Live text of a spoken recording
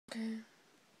Okay.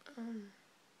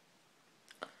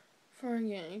 Before I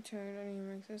get any tired, I need to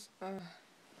make this.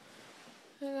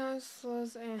 Hey guys,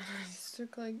 Liz, and I just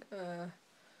took like I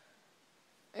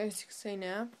guess you could say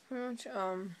nap, pretty much.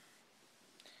 I'm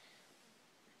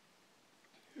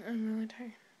really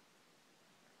tired.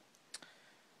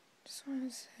 Just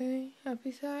want to say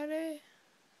happy Saturday.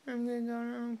 I'm gonna go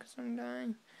now because I'm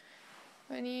dying.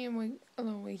 I need to wake a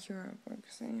little wakier up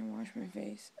because I need to wash my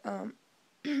face.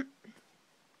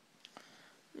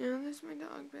 Yeah, there's my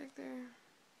dog back there.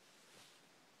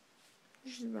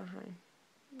 She's behind.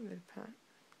 Good pet.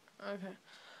 Okay.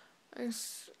 I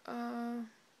guess,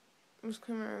 was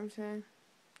cleaning my room today.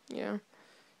 Yeah.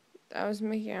 I was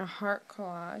making a heart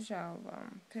collage out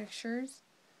of, pictures.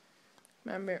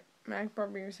 Remember, Mac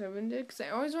Barbie 7 did, because I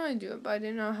always wanted to do it, but I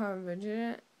didn't know how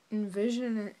to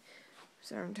envision it.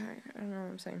 Sorry, I'm tired. I don't know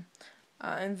what I'm saying.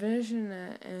 Envision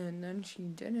it, and then she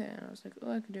did it, and I was like,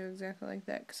 oh, I could do exactly like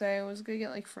that, because I was going to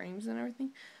get, like, frames and everything.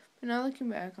 But now looking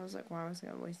back, I was like, wow, I was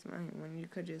going to waste money when you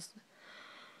could just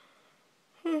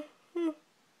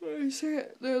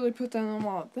literally put that on the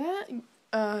wall. That,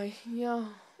 yeah,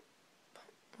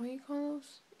 what do you call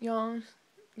those?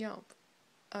 Yelp.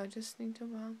 Just need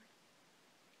to,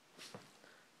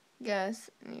 guess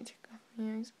I need to go.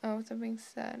 Oh, with that being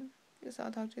said, guess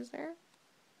I'll talk to you later.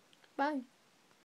 Bye.